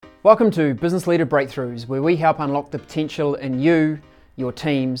Welcome to Business Leader Breakthroughs, where we help unlock the potential in you, your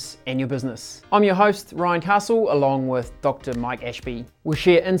teams, and your business. I'm your host, Ryan Castle, along with Dr. Mike Ashby. We'll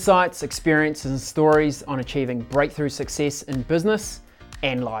share insights, experiences, and stories on achieving breakthrough success in business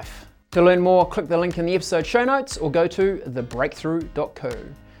and life. To learn more, click the link in the episode show notes or go to thebreakthrough.co.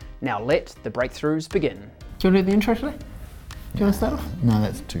 Now let the breakthroughs begin. Do you want to do the intro today? Do you want to start off? No,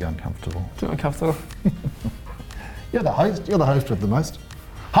 that's too uncomfortable. Too uncomfortable. You're the host with the most.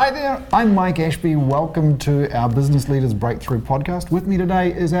 Hi there, I'm Mike Ashby. Welcome to our Business Leaders Breakthrough podcast. With me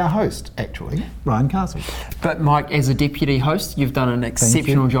today is our host, actually, Ryan Castle. But Mike, as a deputy host, you've done an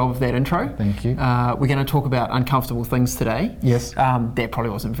exceptional job of that intro. Thank you. We're going to talk about uncomfortable things today. Yes. That probably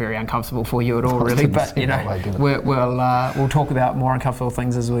wasn't very uncomfortable for you at all, really. But you know, we'll talk about more uncomfortable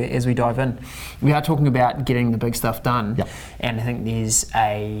things as we dive in. We are talking about getting the big stuff done. Yep. And I think there's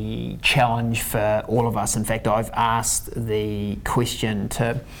a challenge for all of us. In fact, I've asked the question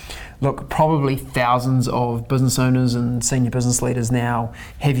to look, probably thousands of business owners and senior business leaders now,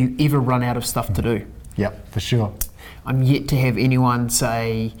 have you ever run out of stuff to do? Yep, for sure. I'm yet to have anyone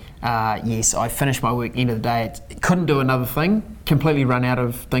say, yes, I finished my work, end of the day, couldn't do another thing, completely run out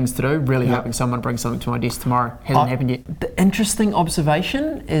of things to do, really hoping someone brings something to my desk tomorrow. Hasn't happened yet. The interesting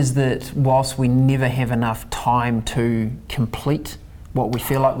observation is that whilst we never have enough time to complete what we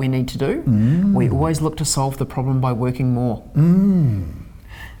feel like we need to do, we always look to solve the problem by working more.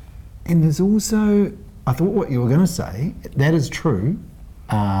 And there's also, I thought what you were going to say, that is true,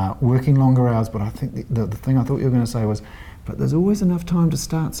 working longer hours, but I think the thing I thought you were going to say was, but there's always enough time to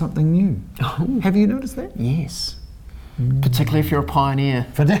start something new. Oh. Have you noticed that? Yes. Particularly if you're a pioneer.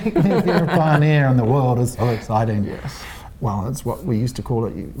 Particularly if you're a pioneer and the world is so exciting. Yes. Well, it's what we used to call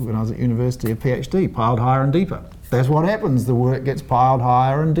it when I was at university, a PhD, piled higher and deeper. That's what happens. The work gets piled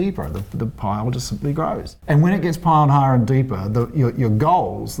higher and deeper. The pile just simply grows. And when it gets piled higher and deeper, your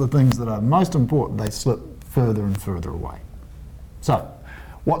goals, the things that are most important, they slip further and further away. So,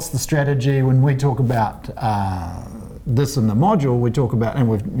 what's the strategy when we talk about this in the module? We talk about, and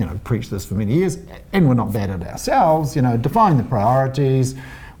we've preached this for many years, and we're not bad at it ourselves. Define the priorities.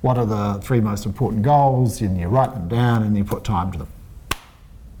 What are the three most important goals? And you write them down, and you put time to them.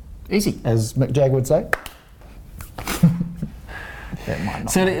 Easy. As Mick Jagger would say. That might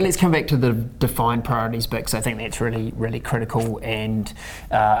not. So let's come back to the defined priorities bit, because I think that's really, really critical, and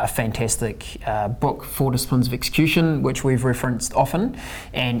a fantastic book, 4 Disciplines of Execution, which we've referenced often.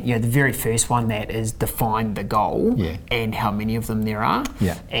 And the very first one, that is define the goal and how many of them there are.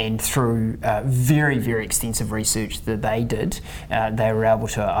 Yeah. And through very, very extensive research that they did, they were able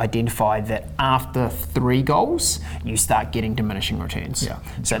to identify that after 3 goals, you start getting diminishing returns. Yeah.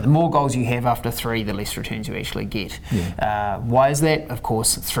 So the more goals you have after 3, the less returns you actually get. Yeah. Why is that? Of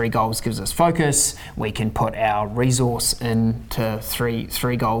course, 3 goals gives us focus. We can put our resource into three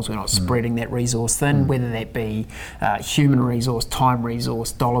goals. We're not spreading that resource thin, whether that be human resource, time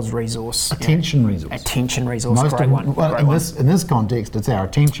resource, dollars resource. Attention resource. Attention resource, great one. Well, in this context, it's our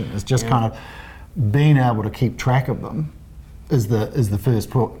attention. It's just kind of being able to keep track of them is the first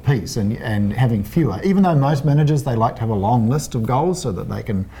piece, and having fewer. Even though most managers, they like to have a long list of goals so that they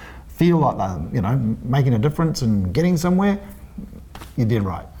can feel like they're making a difference and getting somewhere. You did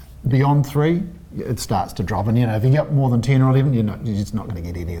right. Beyond 3, it starts to drop, and if you get more than 10 or 11, you're just not going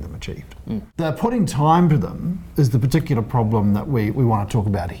to get any of them achieved. The putting time to them is the particular problem that we want to talk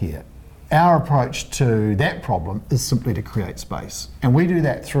about here. Our approach to that problem is simply to create space, and we do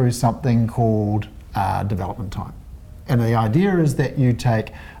that through something called development time. And the idea is that you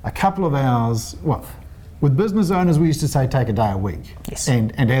take a couple of hours. Well, with business owners, we used to say take a day a week. Yes.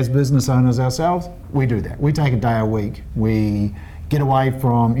 And as business owners ourselves, we do that. We take a day a week. We get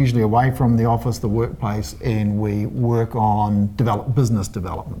usually away from the office, the workplace, and we work on business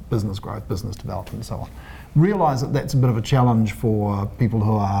development, business growth, business development, and so on. Realise that that's a bit of a challenge for people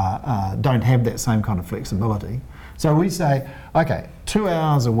who don't have that same kind of flexibility. So we say, okay, 2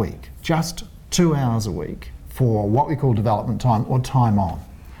 hours a week, just 2 hours a week for what we call development time or time on.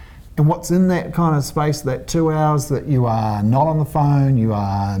 And what's in that kind of space, that 2 hours that you are not on the phone, you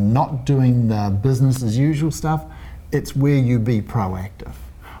are not doing the business as usual stuff, it's where you be proactive.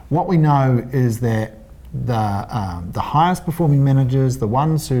 What we know is that the highest performing managers, the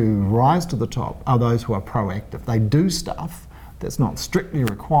ones who rise to the top, are those who are proactive. They do stuff that's not strictly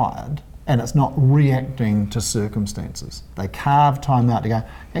required, and it's not reacting to circumstances. They carve time out to go,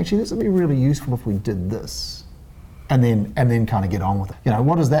 actually, this would be really useful if we did this. And then kind of get on with it.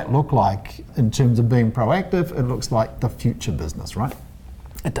 What does that look like in terms of being proactive? It looks like the future business, right?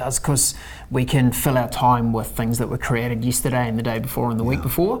 It does, because we can fill our time with things that were created yesterday and the day before and the week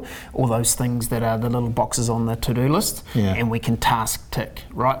before, all those things that are the little boxes on the to-do list, and we can task tick,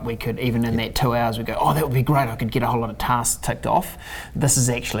 right? We could, even in that 2 hours, we go, oh, that would be great, I could get a whole lot of tasks ticked off. This is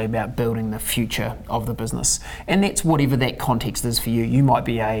actually about building the future of the business. And that's whatever that context is for you. You might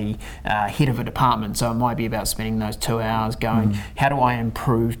be a head of a department, so it might be about spending those 2 hours going, how do I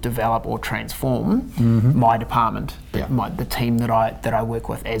improve, develop or transform my department, the team that I work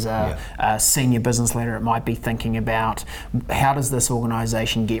with as a senior business leader. It might be thinking about how does this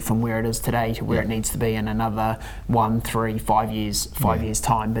organisation get from where it is today to where it needs to be in another 1, 3, 5 years, 5 years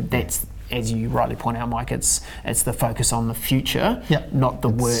time. But that's, as you rightly point out, Mike, it's the focus on the future, not the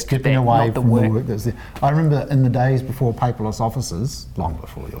work. Skipping away from the work that's there. I remember in the days before paperless offices, long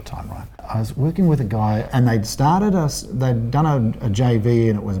before your time, right? I was working with a guy, and they'd done a JV,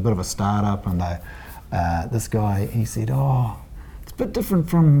 and it was a bit of a startup, and this guy, he said, oh, it's a bit different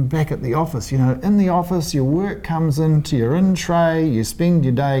from back at the office. You know, in the office, your work comes into your in tray, you spend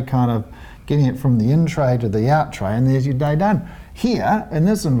your day kind of getting it from the in tray to the out tray, and there's your day done. Here, in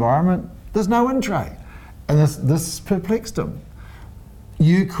this environment, there's no in tray. And this perplexed him.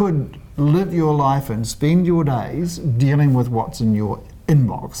 You could live your life and spend your days dealing with what's in your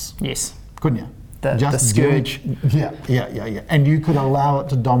inbox. Yes. Couldn't you? The scourge. Yeah. And you could allow it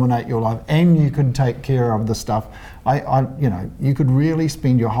to dominate your life, and you could take care of the stuff. You could really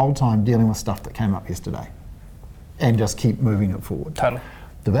spend your whole time dealing with stuff that came up yesterday, and just keep moving it forward. Totally.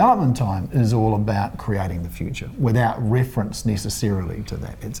 Development time is all about creating the future without reference necessarily to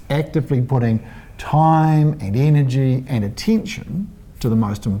that. It's actively putting time and energy and attention to the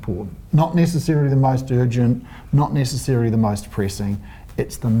most important. Not necessarily the most urgent, not necessarily the most pressing.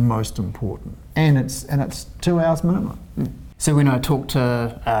 It's the most important, and it's 2 hours minimum. So when I talk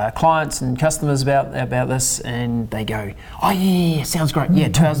to clients and customers about this, and they go, oh yeah, sounds great,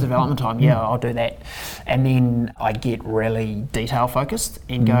 2 hours development time, I'll do that. And then I get really detail focused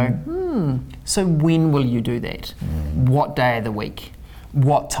and go, so when will you do that? What day of the week?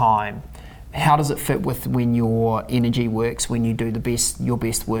 What time? How does it fit with when your energy works, when you do your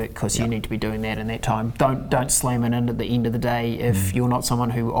best work, because you need to be doing that in that time. Don't slam it in at the end of the day if you're not someone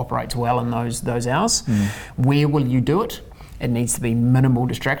who operates well in those hours. Where will you do it? It needs to be minimal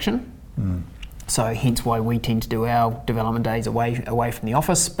distraction. So hence why we tend to do our development days away from the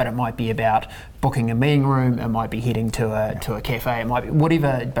office, but it might be about booking a meeting room, it might be heading to a cafe, it might be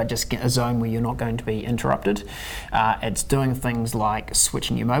whatever, but just get a zone where you're not going to be interrupted. It's doing things like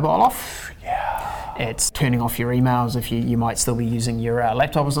switching your mobile off. It's turning off your emails if you might still be using your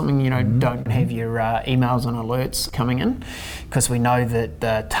laptop or something. Don't have your emails and alerts coming in, because we know that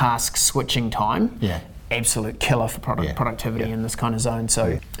the task switching time absolute killer for productivity in this kind of zone.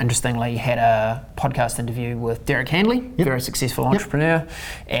 So interestingly, had a podcast interview with Derek Handley, very successful entrepreneur,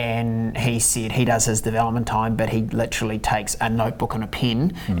 and he said he does his development time, but he literally takes a notebook and a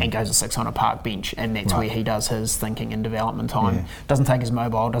pen and goes and sits on a park bench, and that's where he does his thinking and development time. Doesn't take his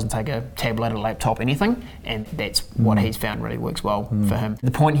mobile, doesn't take a tablet, a laptop, anything, and that's what he's found really works well for him.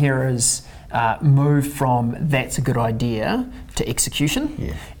 The point here is move from that's a good idea to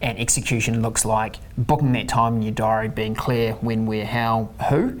execution, and execution looks like booking that time in your diary, being clear when, where, how,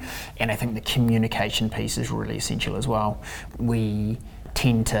 who, and I think the communication piece is really essential as well. We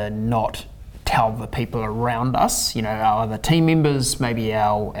tend to not tell the people around us, our other team members, maybe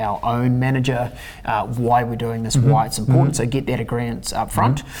our own manager, why we're doing this, why it's important. So get that agreement up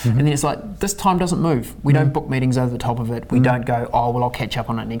front. And then it's like, this time doesn't move. We don't book meetings over the top of it. We don't go, oh, well, I'll catch up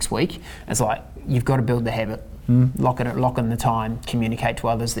on it next week. It's like, you've got to build the habit. Lock in the time, communicate to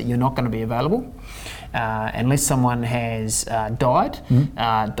others that you're not going to be available. Unless someone has died,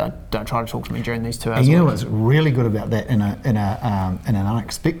 don't try to talk to me during these 2 hours. And you know what's really good about that in an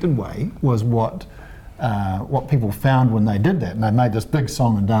unexpected way was what people found when they did that. And they made this big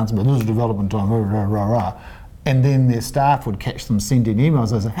song and dance about this is development time, rah, rah, rah. And then their staff would catch them sending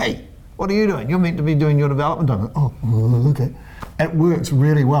emails. They say, hey, what are you doing? You're meant to be doing your development time. Oh, okay. It works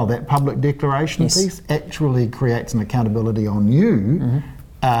really well. That public declaration piece actually creates an accountability on you,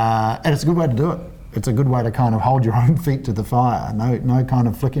 and it's a good way to do it. It's a good way to kind of hold your own feet to the fire. No kind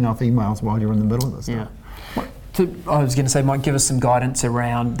of flicking off emails while you're in the middle of this stuff. I was going to say, Mike, give us some guidance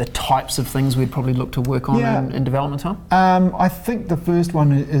around the types of things we'd probably look to work on in development time. I think the first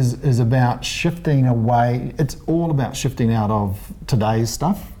one is about shifting away. It's all about shifting out of today's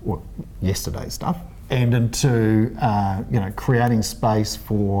stuff, or yesterday's stuff, and into creating space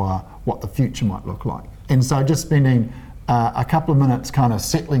for what the future might look like. And so just spending a couple of minutes kind of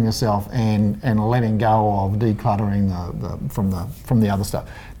settling yourself and letting go of decluttering from the other stuff.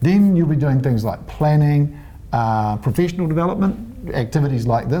 Then you'll be doing things like planning, Professional development, activities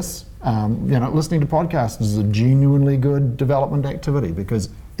like this, listening to podcasts is a genuinely good development activity because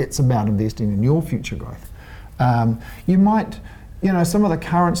it's about investing in your future growth. You might, some of the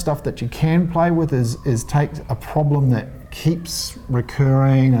current stuff that you can play with is take a problem that keeps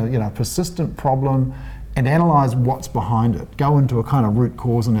recurring, a persistent problem, and analyze what's behind it. Go into a kind of root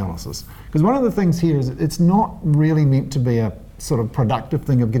cause analysis. Because one of the things here is it's not really meant to be a sort of productive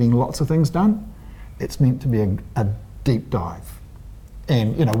thing of getting lots of things done. It's meant to be a deep dive.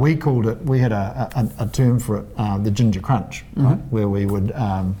 And we had a term for it, the Ginger Crunch, right? Where we would,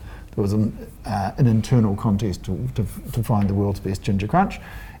 there was an internal contest to find the world's best Ginger Crunch.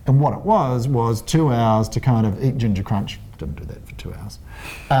 And what it was 2 hours to kind of eat Ginger Crunch. Didn't do that for 2 hours.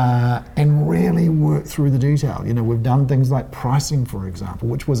 And really work through the detail. We've done things like pricing, for example,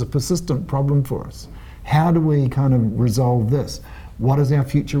 which was a persistent problem for us. How do we kind of resolve this? What does our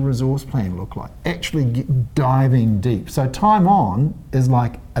future resource plan look like? Actually diving deep. So time on is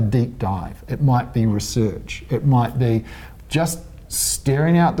like a deep dive. It might be research. It might be just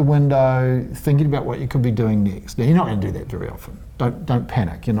staring out the window, thinking about what you could be doing next. Now, you're not going to do that very often. Don't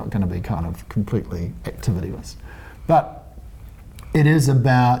panic. You're not going to be kind of completely activityless. But it is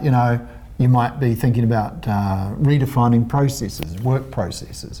about, you might be thinking about redefining processes, work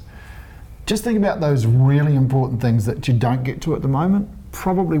processes. Just think about those really important things that you don't get to at the moment.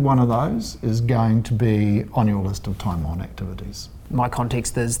 Probably one of those is going to be on your list of time on activities. My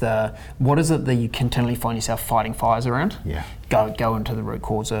context is what is it that you continually find yourself fighting fires around? Yeah. Go into the root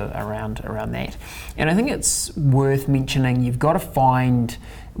cause around that. And I think it's worth mentioning you've got to find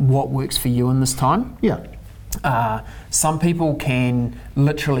what works for you in this time. Yeah. Some people can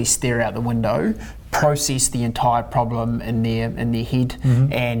literally stare out the window, process the entire problem in their head,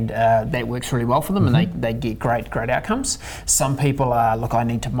 and that works really well for them, and they get great outcomes. Some people are, look, I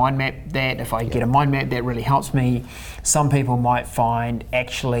need to mind map that. If I get a mind map, that really helps me. Some people might find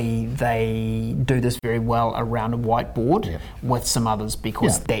actually they do this very well around a whiteboard with some others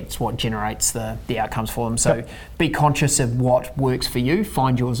because that's what generates the outcomes for them. So be conscious of what works for you,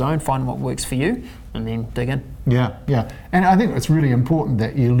 find your zone, find what works for you, and then dig in. Yeah. And I think it's really important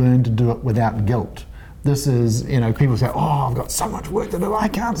that you learn to do it without guilt. This is, people say, I've got so much work to do, I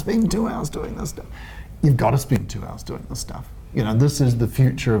can't spend 2 hours doing this stuff. You've got to spend 2 hours doing this stuff. This is the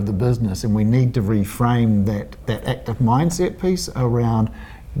future of the business, and we need to reframe that active mindset piece around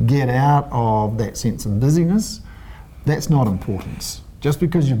get out of that sense of busyness. That's not importance. Just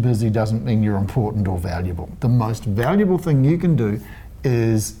because you're busy doesn't mean you're important or valuable. The most valuable thing you can do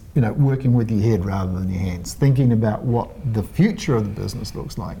is working with your head rather than your hands, thinking about what the future of the business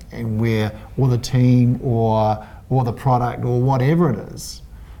looks like and where, or the team or the product or whatever it is.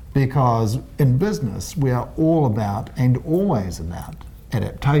 Because in business, we are all about and always about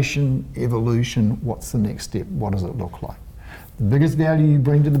adaptation, evolution, what's the next step, what does it look like? The biggest value you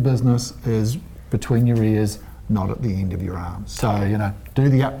bring to the business is between your ears, not at the end of your arms. So, do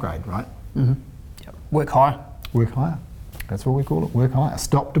the upgrade, right? Work higher. Work higher. That's what we call it, work higher.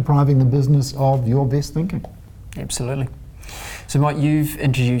 Stop depriving the business of your best thinking. Absolutely. So Mike, you've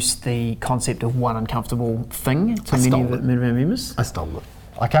introduced the concept of one uncomfortable thing to many of our members. I stole it.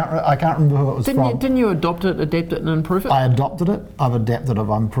 I can't remember who it was from. Didn't you adopt it, adapt it and improve it? I adopted it, I've adapted it, I've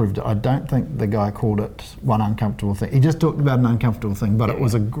improved it. I don't think the guy called it one uncomfortable thing. He just talked about an uncomfortable thing, but it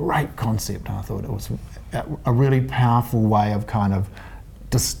was a great concept. I thought it was a really powerful way of kind of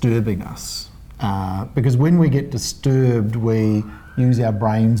disturbing us. Because when we get disturbed, we use our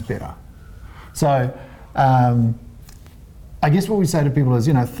brains better. So I guess what we say to people is,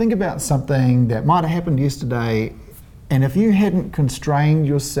 think about something that might have happened yesterday, and if you hadn't constrained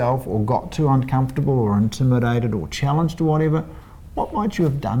yourself or got too uncomfortable or intimidated or challenged or whatever, what might you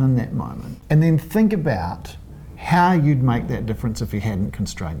have done in that moment? And then think about how you'd make that difference if you hadn't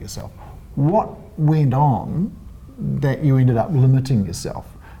constrained yourself. What went on that you ended up limiting yourself?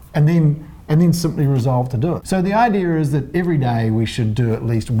 And then simply resolve to do it. So the idea is that every day we should do at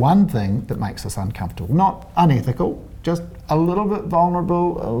least one thing that makes us uncomfortable. Not unethical, just a little bit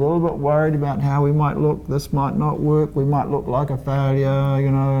vulnerable, a little bit worried about how we might look, this might not work, we might look like a failure,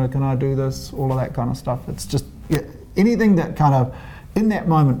 can I do this, all of that kind of stuff. It's just anything that kind of, in that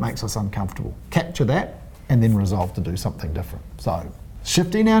moment, makes us uncomfortable. Capture that and then resolve to do something different. So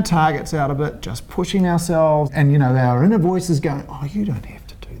shifting our targets out a bit, just pushing ourselves, and our inner voice is going, you don't have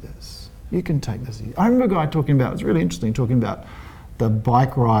to do this. You can take this easy. I remember a guy talking about, it's really interesting, talking about the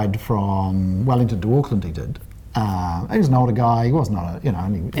bike ride from Wellington to Auckland he did. He was an older guy, he was not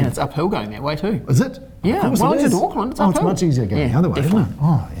and it's uphill going that way too. Is it? Yeah, Wellington to Auckland, it's uphill. It's much easier going the other way, definitely. isn't it?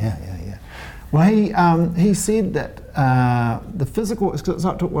 Oh, yeah. Well, he said that the physical, it took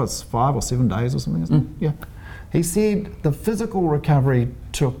 5 or 7 days or something, isn't it? Yeah. He said the physical recovery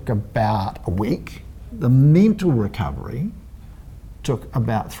took about a week. The mental recovery took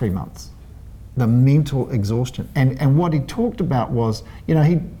about 3 months. The mental exhaustion. And what he talked about was,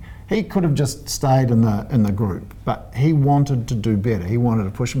 he could have just stayed in the group, but he wanted to do better. He wanted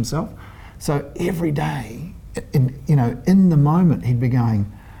to push himself. So every day, in the moment, he'd be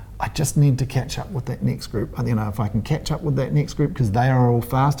going, I just need to catch up with that next group. If I can catch up with that next group, because they are all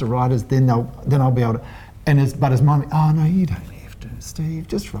faster riders, then I'll be able to. But his mind, oh no, you don't have to, Steve.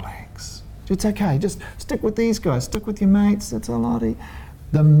 Just relax. It's okay. Just stick with these guys. Stick with your mates. It's a lot.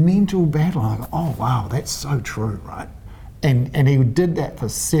 The mental battle. I go, oh wow, that's so true, right? And he did that for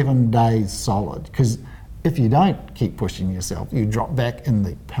 7 days solid. Because if you don't keep pushing yourself, you drop back in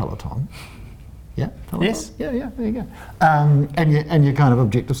the peloton. Yeah. Peloton? Yes. Yeah. There you go. And your kind of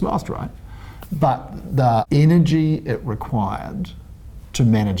objectives lost, right? But the energy it required to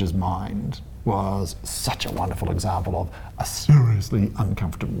manage his mind was such a wonderful example of a seriously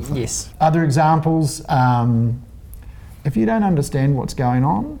uncomfortable thing. Yes. Other examples, if you don't understand what's going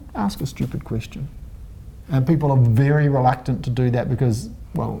on, ask a stupid question. And people are very reluctant to do that because,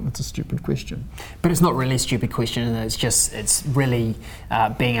 well, it's a stupid question. But it's not really a stupid question, it's really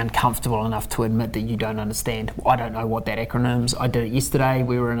being uncomfortable enough to admit that you don't understand. I don't know what that acronym is. I did it yesterday.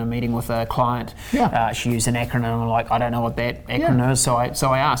 We were in a meeting with a client. Yeah. She used an acronym. I'm like, I don't know what that acronym is, so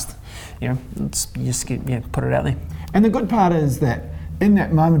I asked. You just put it out there. And the good part is that in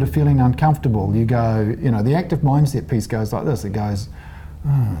that moment of feeling uncomfortable, you go, the active mindset piece goes like this. It goes,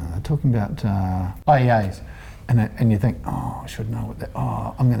 they're talking about IEAs. And you think, I should know what that,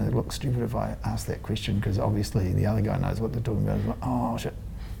 I'm going to look stupid if I ask that question because obviously the other guy knows what they're talking about. Oh, shit.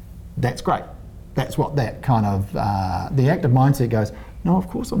 That's great. That's what that kind of, the active mindset goes, no, of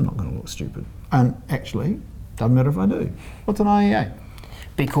course I'm not going to look stupid. And actually, doesn't matter if I do. What's an IEA?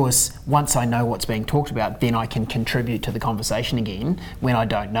 Because once I know what's being talked about, then I can contribute to the conversation again. When I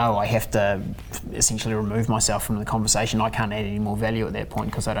don't know, I have to essentially remove myself from the conversation. I can't add any more value at that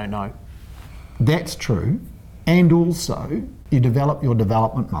point because I don't know. That's true. And also, you develop your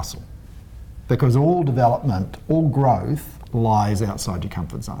development muscle. Because all development, all growth lies outside your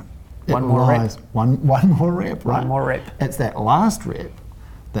comfort zone. One more rep, right? One more rep. It's that last rep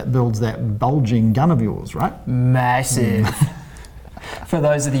that builds that bulging gun of yours, right? Massive. For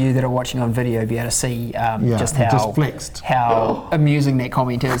those of you that are watching on video, be able to see just how amusing that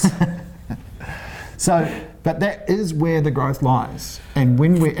comment is. But that is where the growth lies. And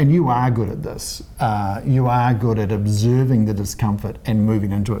you are good at this. You are good at observing the discomfort and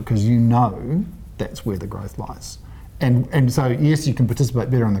moving into it because you know that's where the growth lies. And so yes, you can participate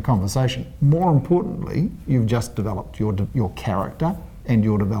better in the conversation. More importantly, you've just developed your character and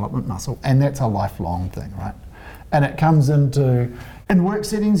your development muscle, and that's a lifelong thing, right? And it comes in work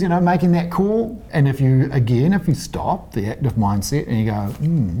settings, making that call. And if you stop the active mindset and you go,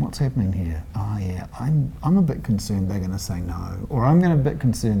 what's happening here? Oh yeah, I'm a bit concerned they're going to say no, or I'm a bit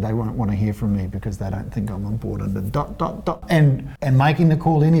concerned they won't want to hear from me because they don't think I'm important. And making the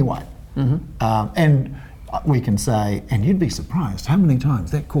call anyway. Mm-hmm. And we can say, and you'd be surprised how many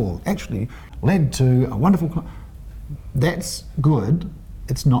times that call actually led to a wonderful call. That's good.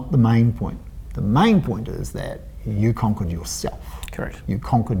 It's not the main point. The main point is that you conquered yourself. Correct. You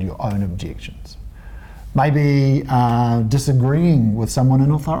conquered your own objections. Maybe disagreeing with someone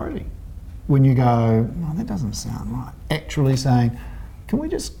in authority. When you go, oh, that doesn't sound right. Actually saying, can we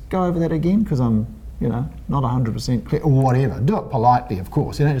just go over that again? Because I'm, not 100% clear, or whatever. Do it politely, of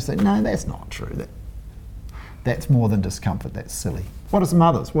course. You don't just say, no, that's not true. That's more than discomfort. That's silly. What are some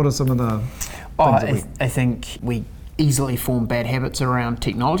others? What are some of the things I think we easily form bad habits around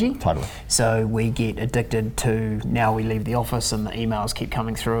technology. Totally. So we get addicted to, now we leave the office and the emails keep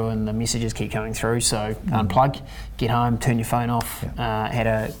coming through and the messages keep coming through. So unplug, get home, turn your phone off. Yeah. Had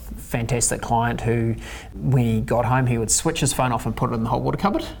a fantastic client who, when he got home, he would switch his phone off and put it in the hot water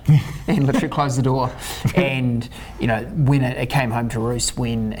cupboard and literally close the door. And when it came home to roost,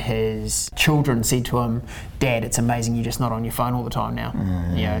 when his children said to him, Dad, it's amazing you're just not on your phone all the time now.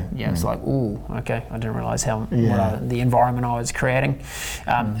 It's like, ooh, okay, I didn't realise how the environment I was creating.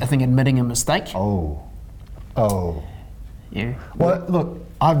 I think admitting a mistake. Oh. Yeah. Well, look,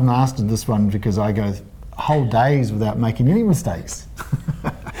 I've mastered this one because I go whole days without making any mistakes.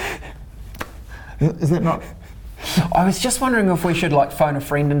 Is that not? I was just wondering if we should phone a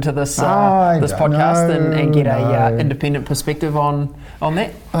friend into this podcast and get a independent perspective on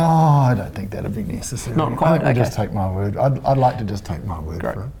that. Oh, I don't think that'd be necessary. Not quite. I'll just take my word. I'd like to just take my word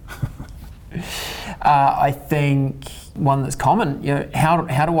for it. I think one that's common. How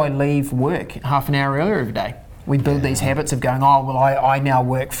do I leave work half an hour earlier every day? We build these habits of going, oh, well, I now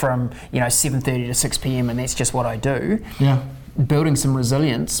work from 7:30 to 6 p.m. and that's just what I do. Yeah. Building some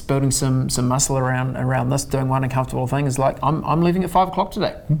resilience, building some muscle around this, doing one uncomfortable thing is like, I'm leaving at 5 o'clock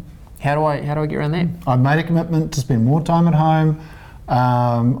today. How do I get around that? I made a commitment to spend more time at home,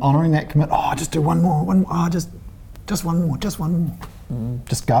 honouring that commitment. Oh, just do one more. Just one more.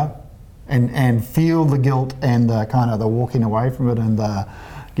 Just go, and feel the guilt and the kind of the walking away from it and the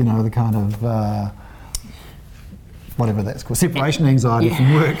kind of whatever that's called, separation anxiety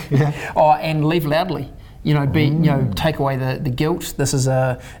from work. Yeah. Oh, and leave loudly. Take away the guilt. This is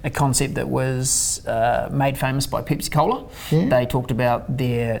a concept that was made famous by Pepsi Cola. Yeah. They talked about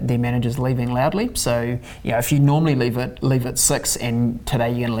their managers leaving loudly. So, if you normally leave at 6 and today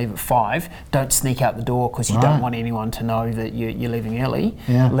you're going to leave at 5, don't sneak out the door because you don't want anyone to know that you're leaving early.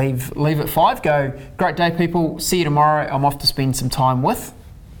 Yeah. Leave at 5. Go, great day, people. See you tomorrow. I'm off to spend some time with.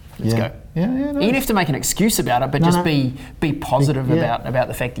 Let's go. Yeah, You don't have to make an excuse about it, but be positive about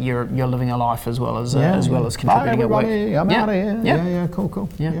the fact that you're living a life as well as contributing at work. I'm out of here. Yeah, cool.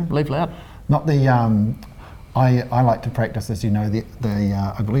 Yeah, leave loud. Not the. I like to practice, as you know, the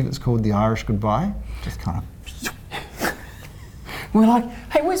I believe it's called the Irish goodbye. Just kind of. We're like,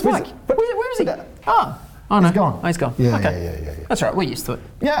 hey, where's Mike? Where is he? Oh no, he's gone. Oh, he's gone. Yeah, okay. Yeah. That's right. We're used to it.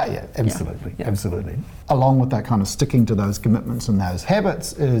 Yeah, absolutely. Along with that kind of sticking to those commitments and those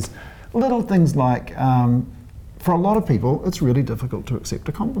habits is little things like, for a lot of people, it's really difficult to accept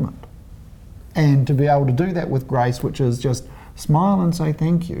a compliment. And to be able to do that with grace, which is just smile and say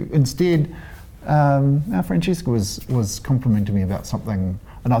thank you. Instead, our Francesca was complimenting me about something,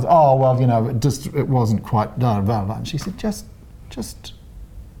 and I was, it wasn't quite blah, blah, blah. And she said, just,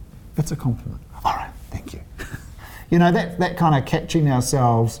 it's a compliment. All right, thank you. That kind of catching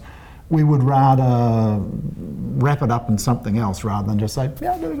ourselves, we would rather wrap it up in something else rather than just say,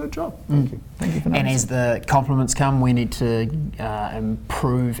 yeah, I did a good job. Thank you for noticing. And as the compliments come, we need to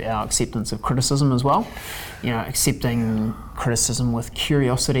improve our acceptance of criticism as well. Accepting criticism with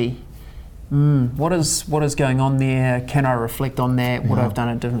curiosity. What is going on there? Can I reflect on that? Would I have done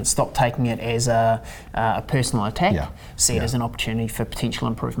it different? Stop taking it as a personal attack. Yeah. See it as an opportunity for potential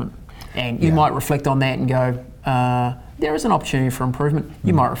improvement. And you might reflect on that and go, there is an opportunity for improvement.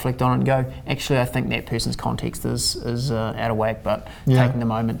 You might reflect on it and go, actually, I think that person's context is out of whack, but taking the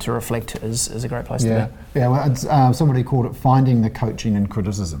moment to reflect is a great place to be. Yeah, well, it's, somebody called it finding the coaching in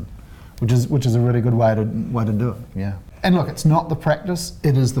criticism, which is a really good way to do it. Yeah. And look, it's not the practice,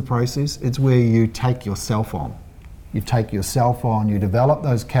 it is the process. It's where you take yourself on. You develop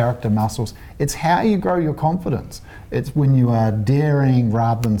those character muscles. It's how you grow your confidence. It's when you are daring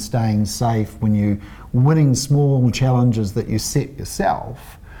rather than staying safe, when you're winning small challenges that you set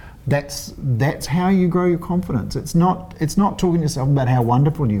yourself. That's how you grow your confidence. It's not talking to yourself about how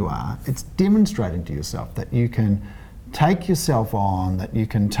wonderful you are. It's demonstrating to yourself that you can take yourself on, that you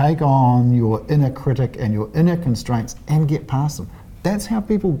can take on your inner critic and your inner constraints and get past them. That's how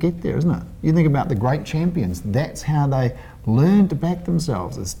people get there, isn't it? You think about the great champions, that's how they learn to back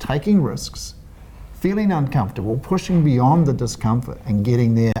themselves, is taking risks, feeling uncomfortable, pushing beyond the discomfort and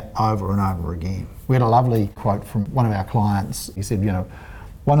getting there over and over again. We had a lovely quote from one of our clients. He said,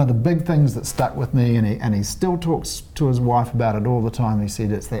 one of the big things that stuck with me, and he still talks to his wife about it all the time, he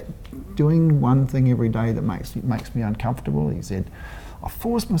said, it's that doing one thing every day that makes me uncomfortable. He said, I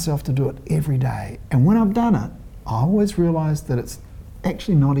force myself to do it every day, and when I've done it, I always realise that it's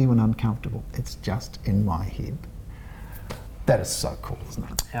actually not even uncomfortable, it's just in my head. That is so cool, isn't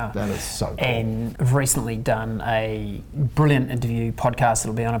it? Yeah. That is so cool. And I've recently done a brilliant interview podcast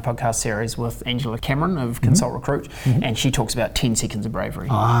that'll be on a podcast series with Angela Cameron of Consult Recruit, and she talks about 10 seconds of bravery.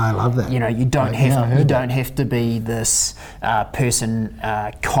 Oh, I love that. You don't have to be this person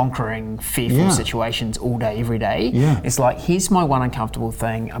conquering fearful situations all day, every day. Yeah. It's like, here's my one uncomfortable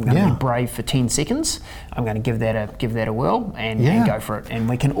thing. I'm going to be brave for 10 seconds. I'm going to give that a whirl and go for it. And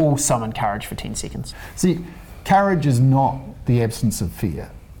we can all summon courage for 10 seconds. See, courage is not the absence of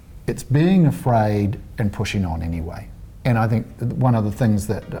fear. It's being afraid and pushing on anyway. And I think one of the things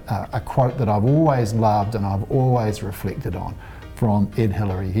that, a quote that I've always loved and I've always reflected on from Ed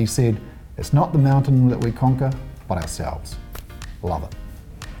Hillary, he said, it's not the mountain that we conquer, but ourselves. Love it.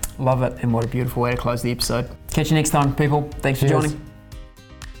 Love it, and what a beautiful way to close the episode. Catch you next time, people. Thanks for joining.